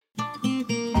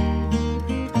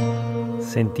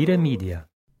Sentire Media.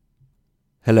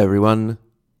 Hello everyone,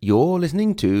 you're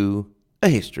listening to A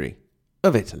History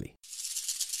of Italy.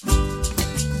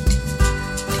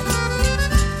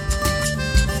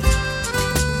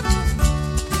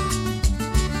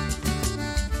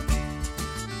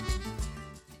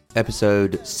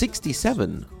 Episode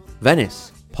 67,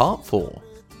 Venice, Part 4.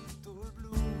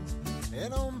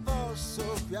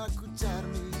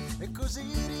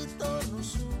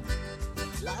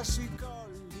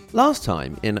 Last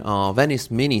time in our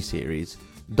Venice mini-series,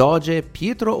 Doge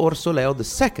Pietro Orsoleo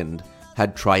II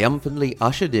had triumphantly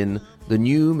ushered in the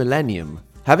new millennium,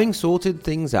 having sorted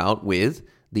things out with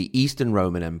the Eastern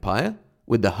Roman Empire,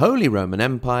 with the Holy Roman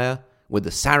Empire, with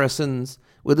the Saracens,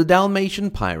 with the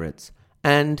Dalmatian pirates,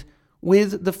 and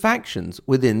with the factions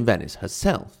within Venice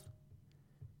herself.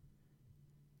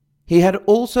 He had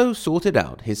also sorted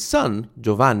out his son,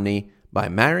 Giovanni, by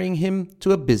marrying him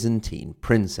to a Byzantine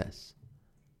princess.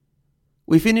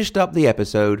 We finished up the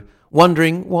episode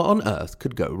wondering what on earth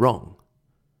could go wrong.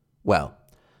 Well,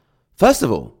 first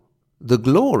of all, the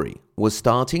glory was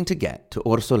starting to get to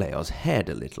Orsoleo's head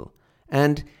a little,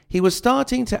 and he was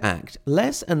starting to act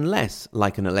less and less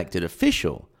like an elected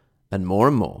official, and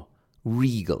more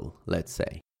regal, let's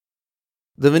say.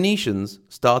 The Venetians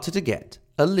started to get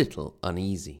a little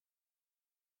uneasy.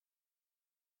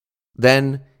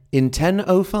 Then, in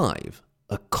 1005,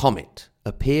 a comet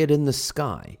appeared in the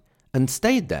sky and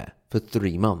stayed there for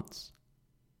 3 months.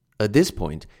 At this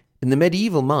point, in the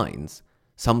medieval minds,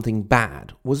 something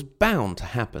bad was bound to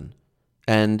happen,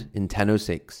 and in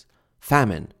 1006,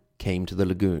 famine came to the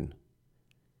lagoon.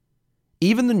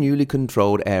 Even the newly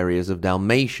controlled areas of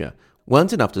Dalmatia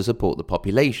weren't enough to support the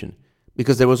population,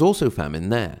 because there was also famine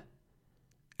there.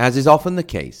 As is often the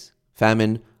case,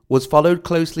 famine was followed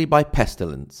closely by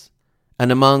pestilence,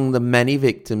 and among the many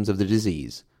victims of the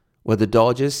disease were the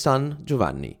Doge's son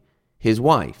Giovanni, his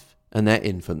wife, and their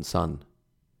infant son.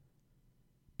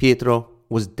 Pietro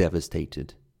was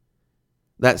devastated.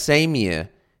 That same year,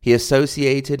 he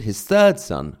associated his third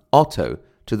son, Otto,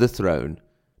 to the throne,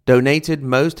 donated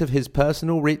most of his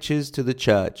personal riches to the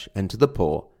church and to the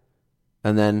poor,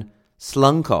 and then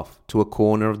slunk off to a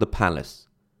corner of the palace,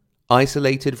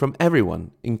 isolated from everyone,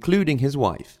 including his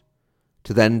wife,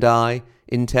 to then die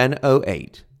in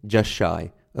 1008, just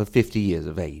shy of 50 years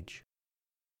of age.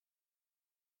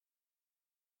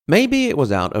 Maybe it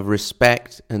was out of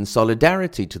respect and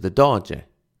solidarity to the Doge,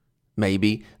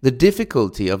 maybe the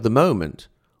difficulty of the moment,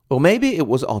 or maybe it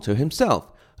was Otto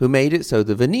himself who made it so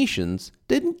the Venetians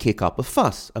didn't kick up a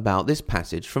fuss about this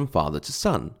passage from father to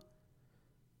son.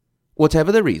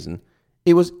 Whatever the reason,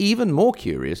 it was even more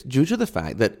curious due to the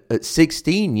fact that at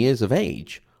 16 years of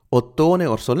age, Ottone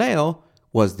Orsoleo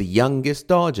was the youngest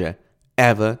Doge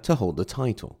ever to hold the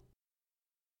title.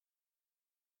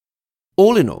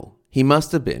 All in all, he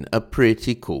must have been a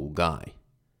pretty cool guy.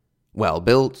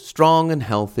 Well-built, strong and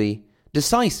healthy,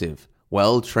 decisive,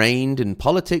 well-trained in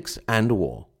politics and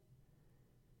war.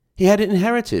 He had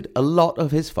inherited a lot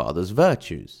of his father's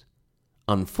virtues.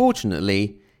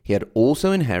 Unfortunately, he had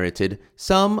also inherited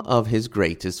some of his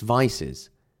greatest vices,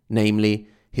 namely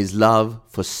his love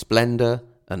for splendor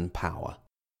and power.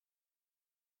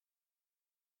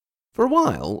 For a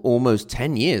while, almost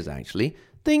 10 years actually,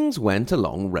 things went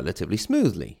along relatively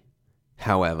smoothly.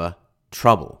 However,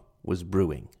 trouble was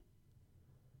brewing.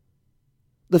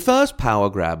 The first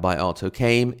power grab by Otto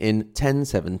came in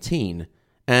 1017,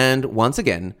 and once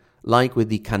again, like with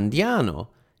the Candiano,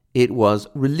 it was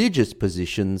religious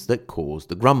positions that caused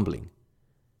the grumbling.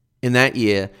 In that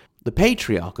year, the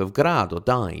Patriarch of Grado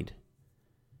died.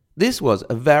 This was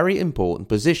a very important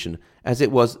position, as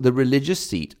it was the religious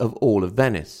seat of all of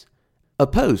Venice, a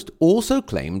post also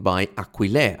claimed by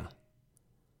Aquileia.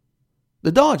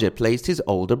 The Doge placed his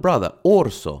older brother,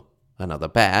 Orso, another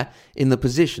bear, in the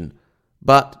position,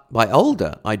 but by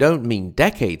older I don't mean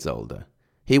decades older.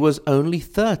 He was only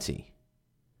 30.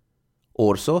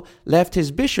 Orso left his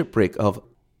bishopric of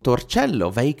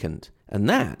Torcello vacant, and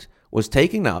that was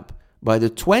taken up by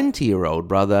the 20-year-old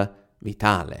brother,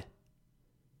 Vitale.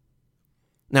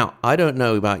 Now, I don't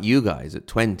know about you guys at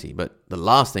 20, but the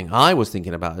last thing I was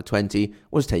thinking about at 20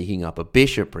 was taking up a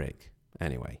bishopric.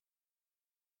 Anyway.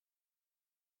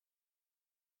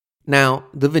 Now,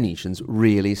 the Venetians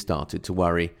really started to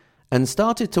worry, and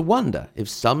started to wonder if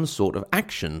some sort of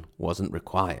action wasn't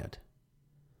required.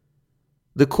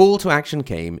 The call to action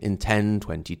came in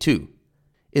 1022.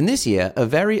 In this year, a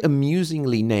very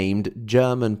amusingly named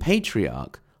German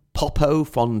patriarch, Poppo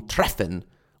von Treffen,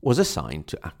 was assigned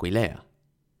to Aquileia.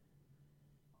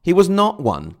 He was not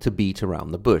one to beat around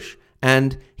the bush,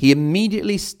 and he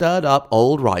immediately stirred up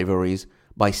old rivalries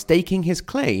by staking his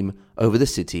claim over the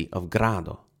city of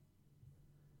Grado.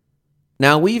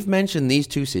 Now, we've mentioned these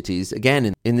two cities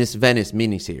again in this Venice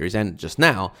miniseries and just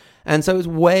now, and so it's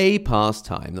way past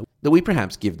time that we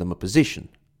perhaps give them a position.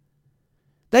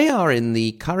 They are in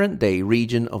the current-day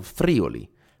region of Friuli,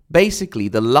 basically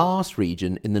the last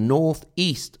region in the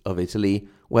northeast of Italy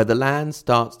where the land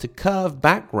starts to curve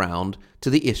back round to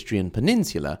the Istrian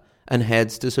Peninsula and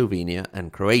heads to Slovenia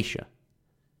and Croatia.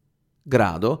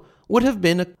 Grado would have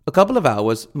been a couple of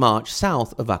hours' march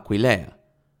south of Aquileia,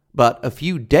 but a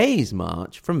few days'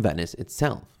 march from Venice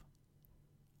itself.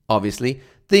 Obviously,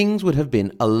 things would have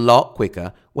been a lot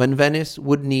quicker when Venice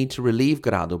would need to relieve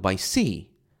Grado by sea.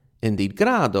 Indeed,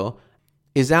 Grado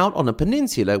is out on a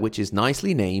peninsula which is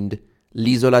nicely named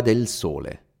l'Isola del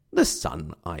Sole, the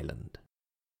Sun Island.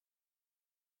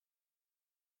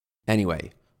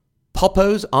 Anyway,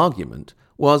 Poppo's argument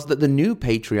was that the new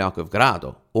patriarch of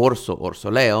Grado,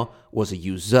 Orsoleo, was a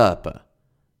usurper.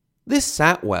 This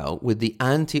sat well with the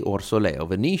anti-Orsoleo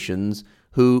Venetians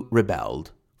who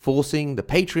rebelled, forcing the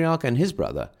patriarch and his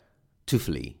brother to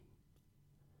flee.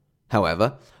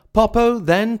 However, Poppo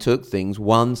then took things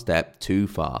one step too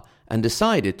far and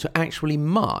decided to actually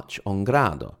march on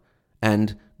Grado,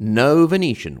 and no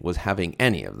Venetian was having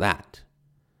any of that.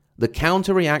 The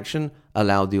counter-reaction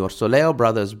allowed the Orsoleo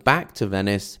brothers back to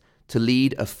Venice to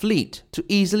lead a fleet to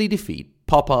easily defeat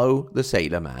Poppo the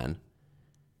sailor man.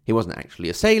 He wasn't actually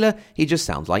a sailor, he just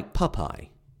sounds like Popeye.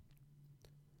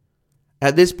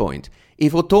 At this point,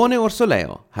 if Ottone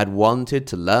Orsoleo had wanted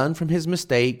to learn from his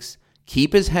mistakes,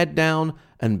 keep his head down,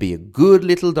 and be a good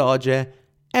little doge,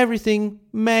 everything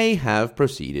may have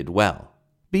proceeded well.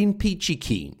 Been peachy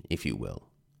keen, if you will.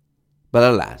 But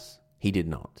alas, he did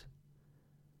not.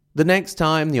 The next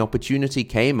time the opportunity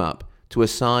came up to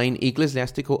assign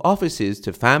ecclesiastical offices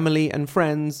to family and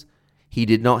friends, he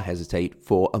did not hesitate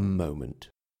for a moment.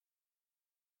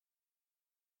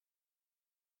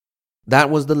 That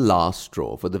was the last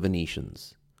straw for the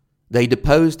Venetians. They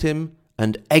deposed him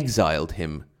and exiled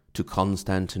him to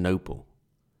Constantinople.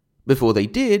 Before they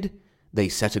did, they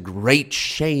set a great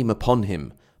shame upon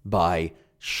him by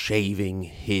shaving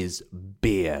his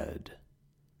beard.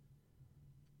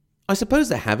 I suppose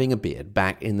that having a beard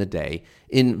back in the day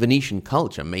in Venetian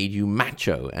culture made you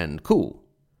macho and cool.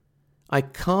 I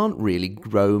can't really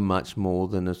grow much more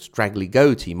than a straggly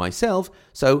goatee myself,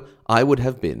 so I would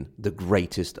have been the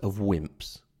greatest of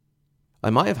wimps. I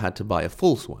might have had to buy a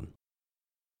false one.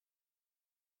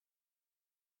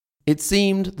 It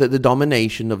seemed that the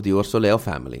domination of the Orsoleo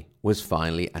family was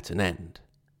finally at an end.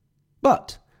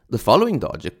 But the following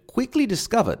Doge quickly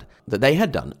discovered that they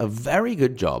had done a very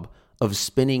good job of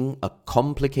spinning a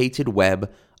complicated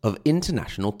web of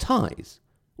international ties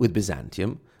with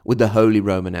Byzantium, with the Holy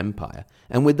Roman Empire,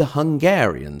 and with the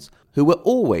Hungarians, who were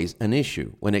always an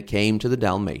issue when it came to the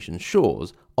Dalmatian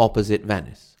shores opposite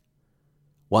Venice.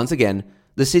 Once again,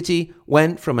 the city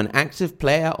went from an active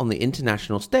player on the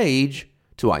international stage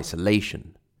to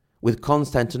isolation, with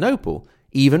Constantinople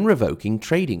even revoking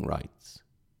trading rights.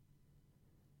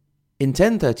 In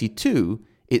 1032,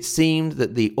 it seemed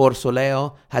that the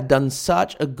Orsoleo had done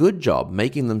such a good job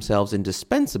making themselves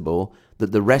indispensable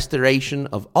that the restoration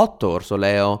of Otto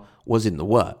Orsoleo was in the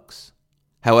works.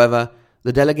 However,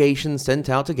 the delegation sent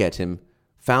out to get him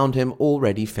found him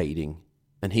already fading,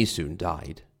 and he soon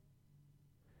died.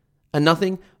 And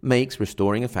nothing makes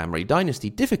restoring a family dynasty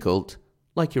difficult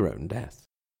like your own death.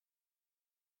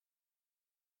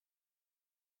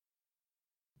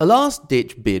 A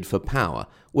last-ditch bid for power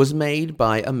was made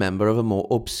by a member of a more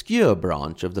obscure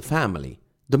branch of the family,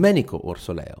 Domenico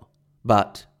Orsoleo,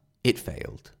 but it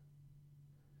failed.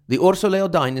 The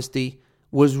Orsoleo dynasty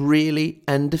was really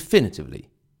and definitively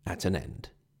at an end.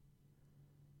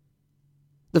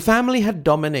 The family had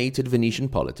dominated Venetian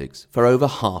politics for over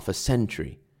half a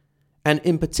century, and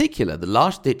in particular the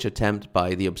last-ditch attempt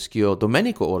by the obscure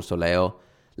Domenico Orsoleo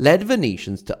led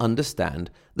Venetians to understand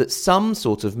that some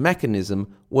sort of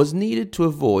mechanism was needed to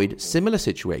avoid similar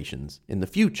situations in the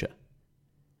future.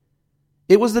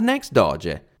 It was the next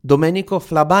Doge, Domenico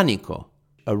Flabanico,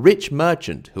 a rich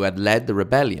merchant who had led the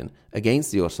rebellion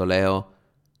against the Orsoleo,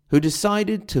 who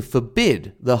decided to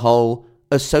forbid the whole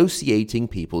associating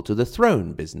people to the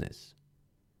throne business.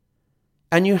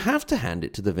 And you have to hand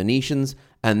it to the Venetians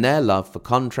and their love for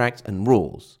contracts and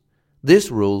rules. This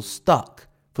rule stuck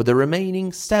for the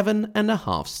remaining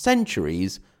 7.5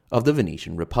 centuries of the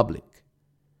Venetian Republic.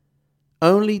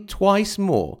 Only twice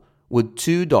more would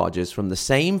two Doges from the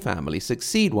same family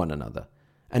succeed one another,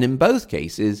 and in both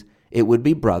cases it would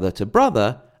be brother to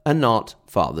brother and not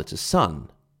father to son.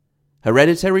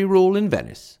 Hereditary rule in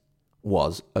Venice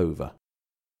was over.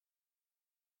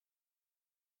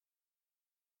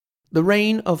 The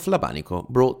reign of Flabanico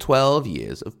brought 12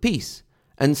 years of peace,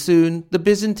 and soon the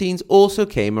Byzantines also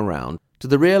came around to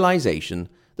the realization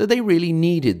that they really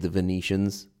needed the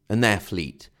Venetians and their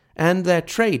fleet and their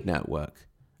trade network,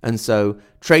 and so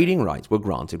trading rights were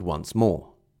granted once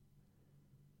more.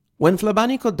 When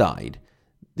Flabanico died,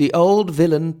 the old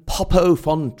villain Poppo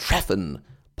von Treffen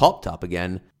popped up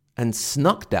again and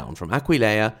snuck down from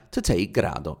Aquileia to take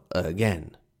Grado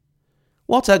again.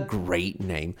 What a great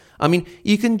name. I mean,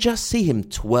 you can just see him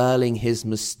twirling his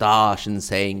moustache and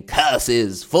saying,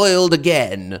 "Curses, foiled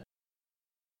again."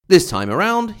 This time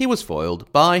around, he was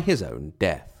foiled by his own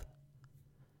death.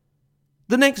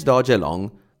 The next Doge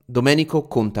along, Domenico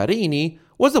Contarini,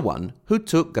 was the one who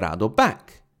took Grado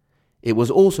back. It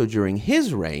was also during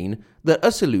his reign that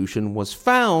a solution was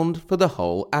found for the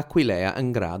whole Aquileia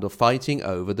and Grado fighting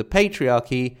over the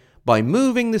Patriarchy by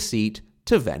moving the seat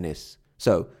to Venice,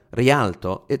 so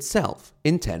Rialto itself,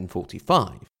 in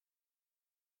 1045.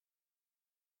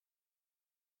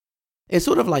 It's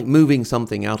sort of like moving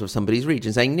something out of somebody's reach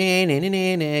and saying,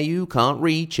 nah, you can't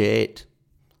reach it.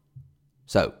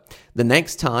 So, the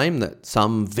next time that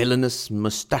some villainous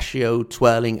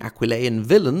mustachio-twirling Aquileian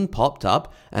villain popped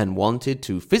up and wanted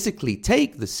to physically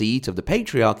take the seat of the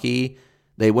Patriarchy,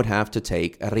 they would have to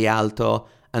take Rialto,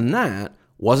 and that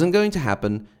wasn't going to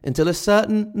happen until a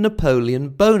certain Napoleon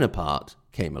Bonaparte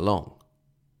came along.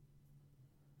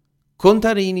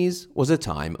 Contarini's was a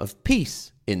time of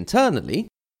peace internally.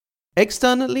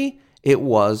 Externally, it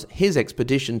was his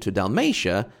expedition to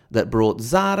Dalmatia that brought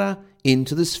Zara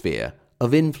into the sphere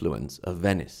of influence of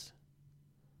Venice.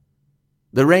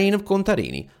 The reign of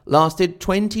Contarini lasted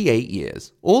 28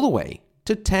 years, all the way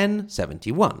to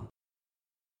 1071.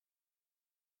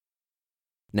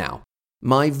 Now,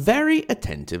 my very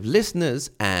attentive listeners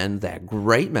and their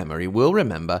great memory will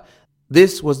remember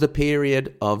this was the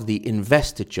period of the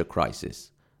investiture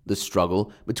crisis, the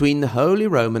struggle between the Holy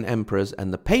Roman Emperors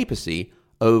and the papacy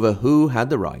over who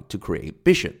had the right to create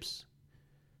bishops.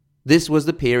 This was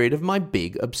the period of my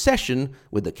big obsession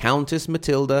with the Countess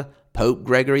Matilda, Pope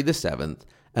Gregory VII,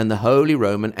 and the Holy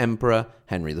Roman Emperor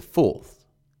Henry IV.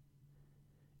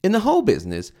 In the whole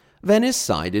business, Venice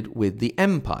sided with the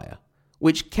Empire,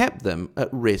 which kept them at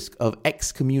risk of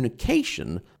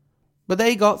excommunication, but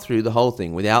they got through the whole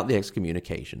thing without the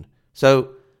excommunication.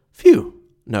 So, phew,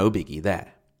 no biggie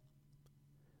there.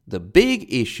 The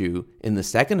big issue in the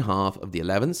second half of the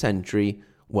 11th century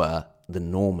were the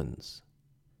Normans.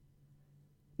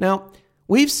 Now,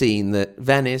 we've seen that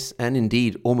Venice, and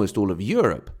indeed almost all of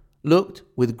Europe, looked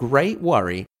with great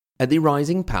worry at the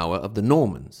rising power of the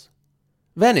Normans.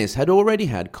 Venice had already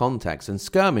had contacts and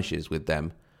skirmishes with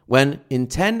them when, in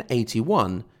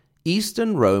 1081,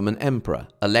 Eastern Roman Emperor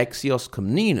Alexios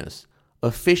Comnenus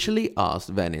officially asked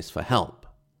Venice for help.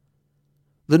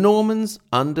 The Normans,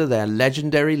 under their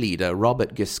legendary leader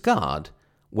Robert Guiscard,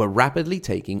 were rapidly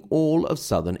taking all of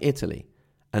southern Italy,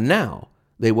 and now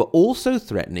they were also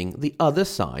threatening the other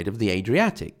side of the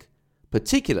Adriatic,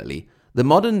 particularly the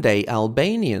modern-day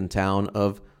Albanian town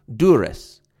of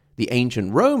Durrës, the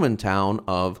ancient Roman town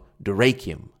of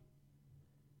Dyrrhachium.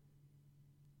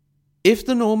 If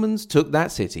the Normans took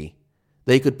that city,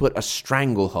 they could put a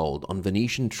stranglehold on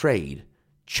Venetian trade,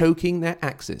 choking their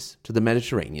access to the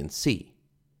Mediterranean Sea.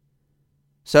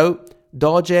 So,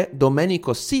 Doge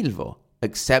Domenico Silvo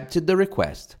accepted the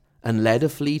request and led a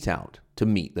fleet out to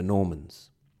meet the Normans.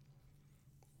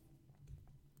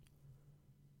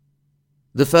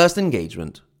 The first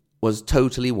engagement was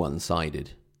totally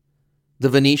one-sided. The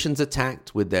Venetians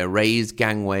attacked with their raised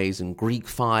gangways and Greek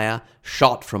fire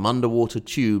shot from underwater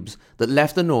tubes that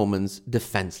left the Normans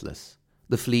defenseless.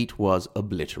 The fleet was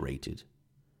obliterated.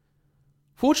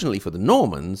 Fortunately for the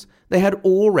Normans, they had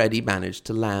already managed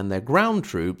to land their ground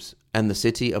troops, and the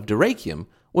city of Dyrrhachium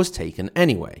was taken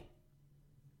anyway.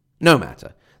 No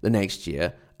matter, the next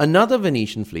year, another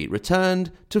Venetian fleet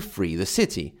returned to free the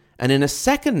city, and in a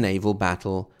second naval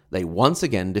battle, they once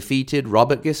again defeated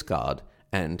Robert Guiscard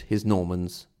and his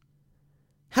Normans.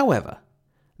 However,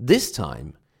 this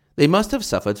time, they must have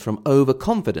suffered from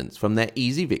overconfidence from their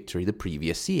easy victory the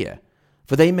previous year,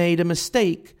 for they made a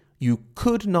mistake you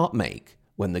could not make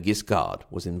when the Guiscard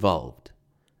was involved,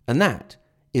 and that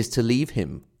is to leave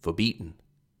him for beaten.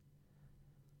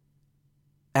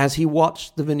 As he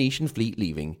watched the Venetian fleet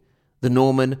leaving, the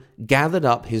Norman gathered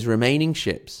up his remaining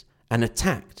ships and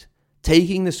attacked,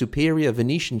 taking the superior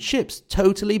Venetian ships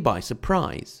totally by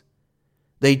surprise.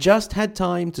 They just had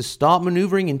time to start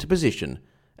maneuvering into position,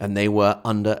 and they were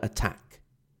under attack.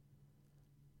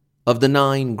 Of the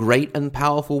 9 great and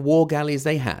powerful war galleys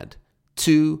they had,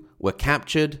 2 were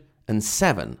captured and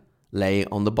 7 lay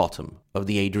on the bottom of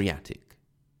the Adriatic.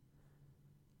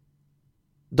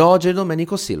 Doge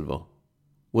Domenico Silvo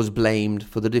was blamed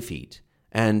for the defeat,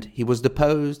 and he was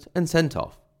deposed and sent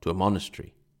off to a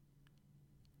monastery.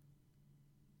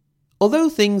 Although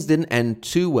things didn't end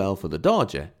too well for the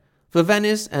Doge, for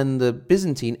Venice and the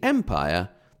Byzantine Empire,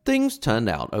 things turned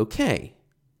out okay.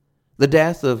 The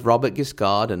death of Robert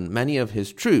Guiscard and many of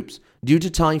his troops due to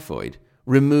typhoid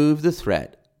removed the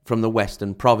threat from the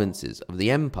western provinces of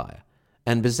the empire,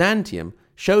 and Byzantium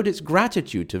showed its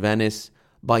gratitude to Venice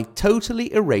by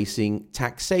totally erasing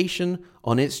taxation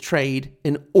on its trade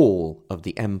in all of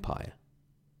the empire.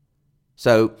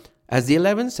 So, as the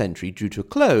 11th century drew to a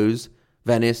close,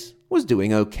 Venice was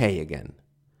doing okay again.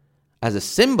 As a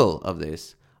symbol of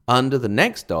this, under the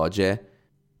next Doge,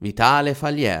 Vitale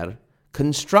Falier,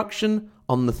 construction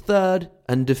on the third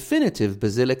and definitive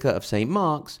Basilica of St.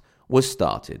 Mark's was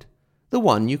started, the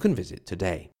one you can visit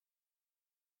today.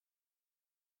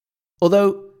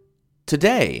 Although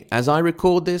today, as I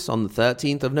record this on the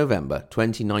 13th of November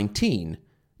 2019,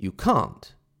 you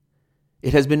can't.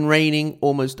 It has been raining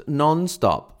almost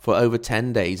non-stop for over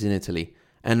 10 days in Italy,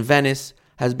 and Venice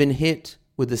has been hit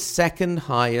with the second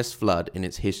highest flood in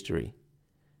its history.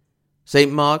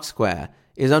 St. Mark's Square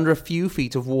is under a few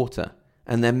feet of water,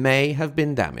 and there may have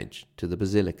been damage to the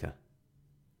basilica.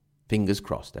 Fingers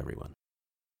crossed, everyone.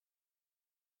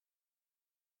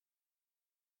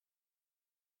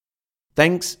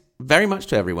 Thanks very much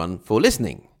to everyone for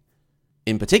listening.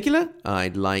 In particular,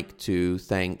 I'd like to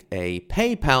thank a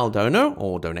PayPal donor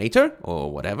or donator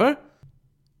or whatever,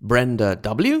 Brenda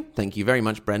W. Thank you very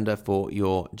much, Brenda, for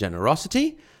your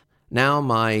generosity. Now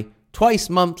my twice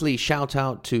monthly shout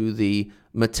out to the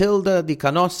Matilda Di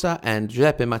Canossa and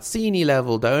Giuseppe Mazzini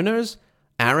level donors,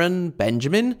 Aaron,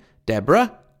 Benjamin,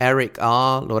 Deborah, Eric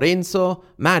R., Lorenzo,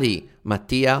 Maddie,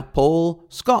 Mattia, Paul,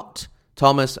 Scott,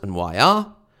 Thomas and YR.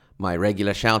 My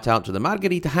regular shout out to the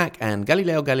Margherita Hack and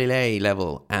Galileo Galilei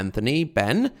level, Anthony,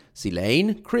 Ben,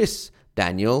 Silane, Chris,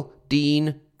 Daniel,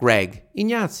 Dean, Greg,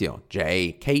 Ignazio,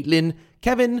 Jay, Caitlin,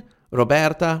 Kevin,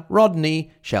 Roberta,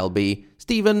 Rodney, Shelby,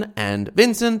 Stephen, and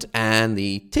Vincent, and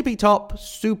the tippy-top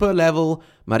super level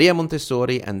Maria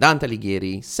Montessori and Dante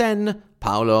Alighieri, Sen,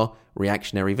 Paolo,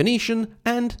 Reactionary Venetian,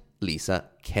 and Lisa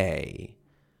K.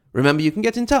 Remember, you can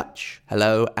get in touch.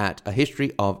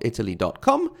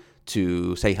 hello@ahistoryofitaly.com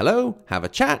to say hello, have a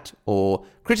chat, or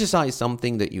criticize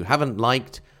something that you haven't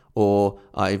liked or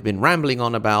I've been rambling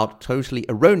on about totally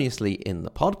erroneously in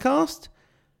the podcast.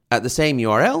 At the same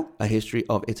URL,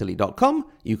 ahistoryofitaly.com,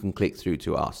 you can click through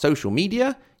to our social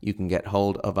media, you can get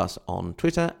hold of us on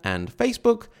Twitter and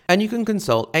Facebook, and you can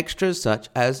consult extras such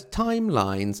as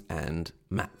timelines and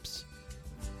maps.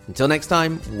 Until next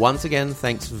time, once again,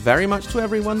 thanks very much to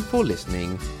everyone for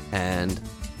listening, and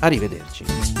arrivederci.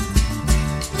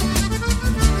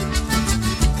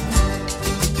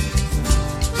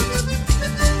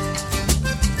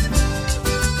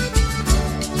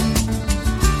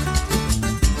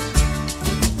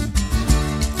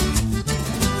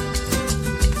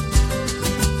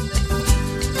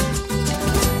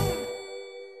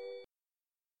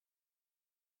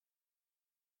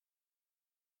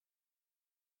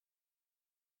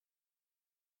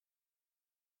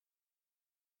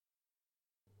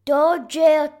 Domenico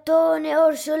II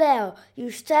Orsoleo, you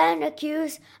stand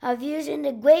accused of using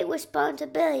the great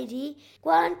responsibility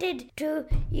granted to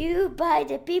you by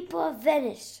the people of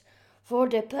Venice for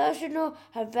the personal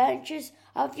adventures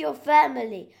of your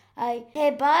family. I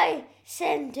hereby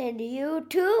sentence you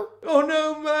to... Oh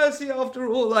no, mercy, after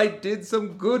all, I did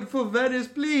some good for Venice,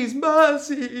 please,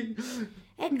 mercy!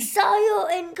 Exile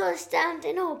in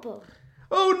Constantinople.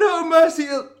 Oh no, mercy!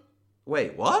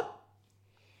 Wait, what?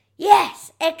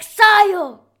 Yes,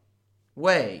 exile!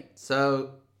 Wait,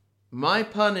 so my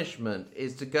punishment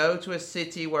is to go to a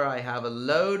city where I have a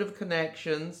load of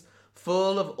connections,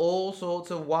 full of all sorts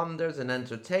of wonders and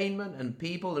entertainment and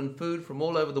people and food from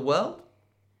all over the world?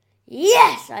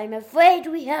 Yes, I'm afraid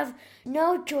we have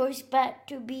no choice but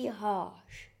to be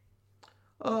harsh.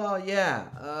 Oh, yeah.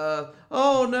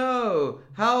 Oh no,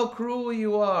 how cruel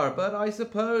you are, but I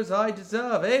suppose I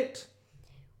deserve it.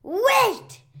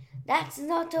 Wait! That's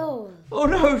not all. Oh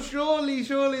no,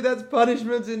 surely that's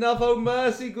punishment enough. Oh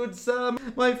mercy, good sir,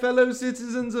 my fellow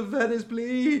citizens of Venice,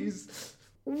 please.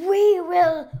 We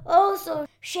will also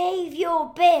shave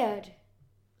your beard.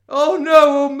 Oh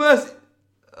no, oh mercy.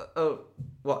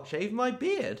 What, shave my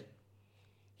beard?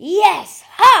 Yes,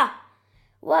 ha!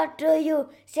 What do you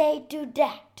say to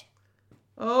that?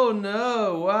 Oh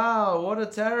no, wow, what a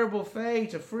terrible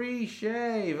fate, a free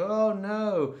shave, oh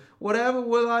no, whatever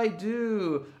will I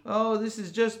do? Oh, this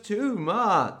is just too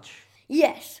much.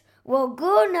 Yes, well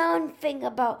go now and think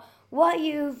about what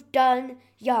you've done,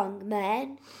 young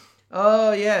man.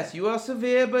 Oh, yes, you are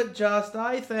severe but just.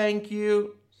 I thank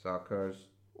you. Suckers.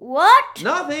 What?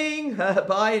 Nothing.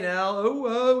 Bye now. Oh,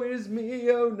 woe is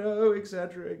me. Oh, no,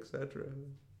 etc., etc.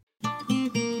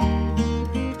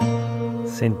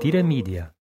 Sentire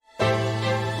Media.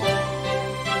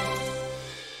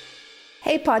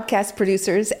 Hey, podcast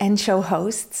producers and show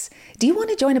hosts. Do you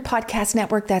want to join a podcast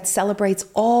network that celebrates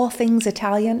all things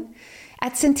Italian?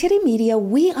 At Sentire Media,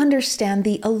 we understand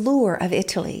the allure of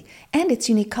Italy and its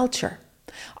unique culture.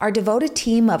 Our devoted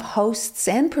team of hosts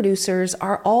and producers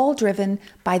are all driven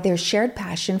by their shared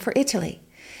passion for Italy.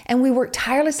 And we work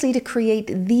tirelessly to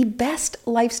create the best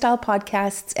lifestyle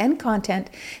podcasts and content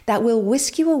that will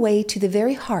whisk you away to the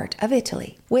very heart of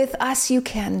Italy. With us, you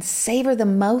can savor the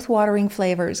mouth-watering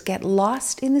flavors, get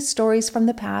lost in the stories from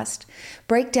the past,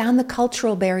 break down the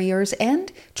cultural barriers,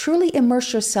 and truly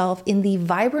immerse yourself in the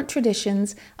vibrant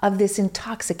traditions of this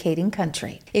intoxicating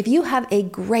country. If you have a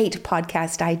great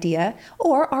podcast idea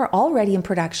or are already in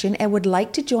production and would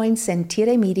like to join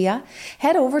Sentire Media,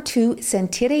 head over to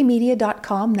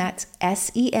sentiremedia.com, that's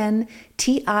SENTIRE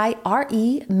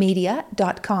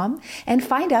media.com, and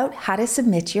find out how to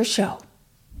submit your show.